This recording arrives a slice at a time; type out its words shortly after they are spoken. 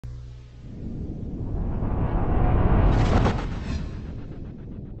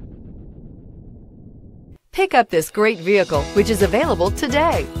Pick up this great vehicle, which is available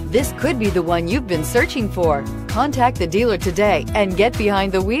today. This could be the one you've been searching for. Contact the dealer today and get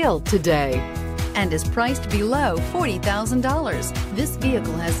behind the wheel today. And is priced below $40,000. This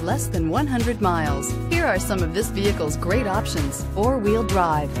vehicle has less than 100 miles. Here are some of this vehicle's great options: four-wheel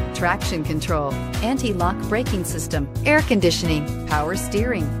drive, traction control, anti-lock braking system, air conditioning, power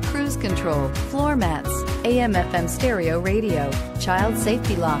steering, cruise control, floor mats, AM/FM stereo radio, child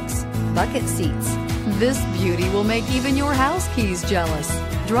safety locks, bucket seats. This beauty will make even your house keys jealous.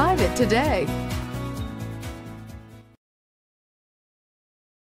 Drive it today.